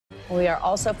We are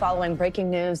also following breaking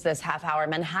news this half hour.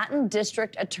 Manhattan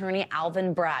District Attorney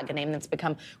Alvin Bragg, a name that's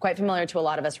become quite familiar to a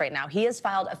lot of us right now. He has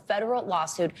filed a federal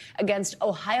lawsuit against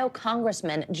Ohio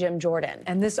Congressman Jim Jordan.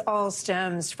 And this all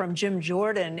stems from Jim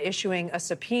Jordan issuing a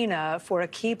subpoena for a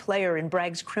key player in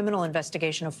Bragg's criminal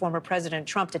investigation of former President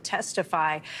Trump to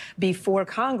testify before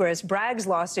Congress. Bragg's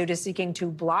lawsuit is seeking to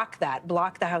block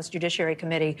the House Judiciary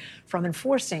Committee from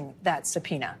enforcing that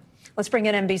subpoena. Let's bring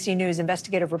in NBC News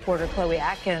investigative reporter Chloe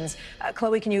Atkins.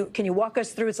 Chloe, can you walk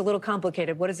us through? It's a little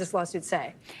complicated. What does this lawsuit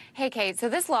say? Hey, Kate. So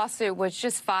this lawsuit was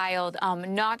just filed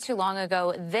not too long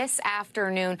ago this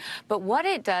afternoon. But what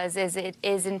it does is it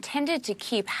is intended to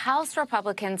keep House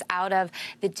Republicans out of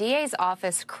the DA's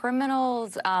office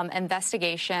criminals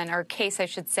investigation, or case, I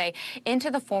should say, into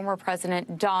the former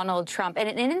President Donald Trump. And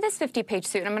in this 50-page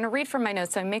suit, and I'm going to read from my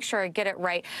notes so I make sure I get it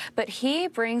right, but he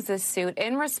brings this suit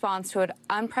in response to an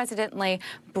unprecedented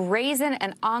brazen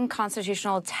and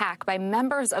unconstitutional attack by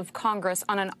members of Congress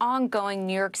on an ongoing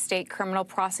New York State criminal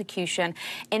prosecution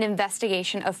and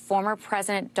investigation of former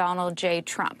President Donald J.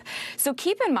 Trump. So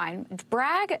keep in mind,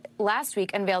 Bragg last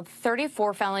week unveiled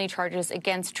 34 felony charges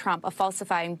against Trump of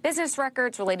falsifying business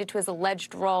records related to his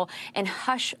alleged role in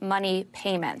hush money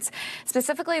payments.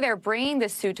 Specifically, they're bringing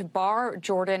this suit to bar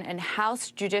Jordan and House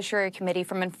Judiciary Committee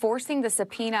from enforcing the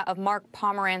subpoena of Mark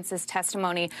Pomerantz's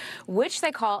testimony, which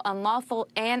they call unlawful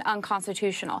and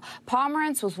unconstitutional.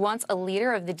 Pomerantz was once a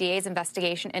leader of the DA's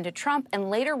investigation into Trump and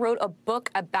later wrote a book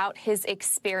about his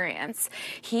experience.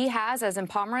 He has, as in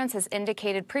Pomerantz has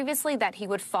indicated previously, that he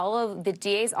would follow the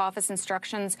DA's office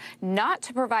instructions not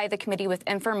to provide the committee with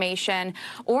information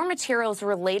or materials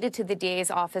related to the DA's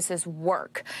office's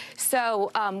work.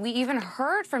 So we even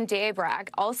heard from DA Bragg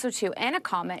also, too, in a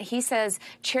comment. He says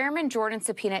Chairman Jordan's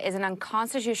subpoena is an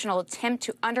unconstitutional attempt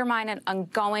to undermine an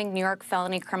ongoing New York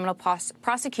felony criminal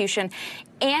prosecution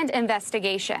and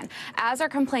investigation. As our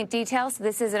complaint details,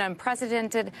 this is an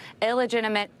unprecedented,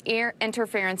 illegitimate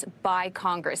interference by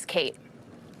Congress. Kate.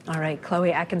 All right,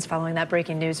 Chloe Atkins following that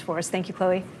breaking news for us. Thank you,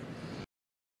 Chloe.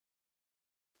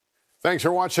 Thanks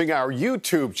for watching our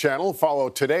YouTube channel. Follow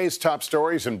today's top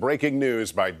stories and breaking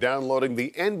news by downloading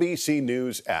the NBC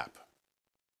News app.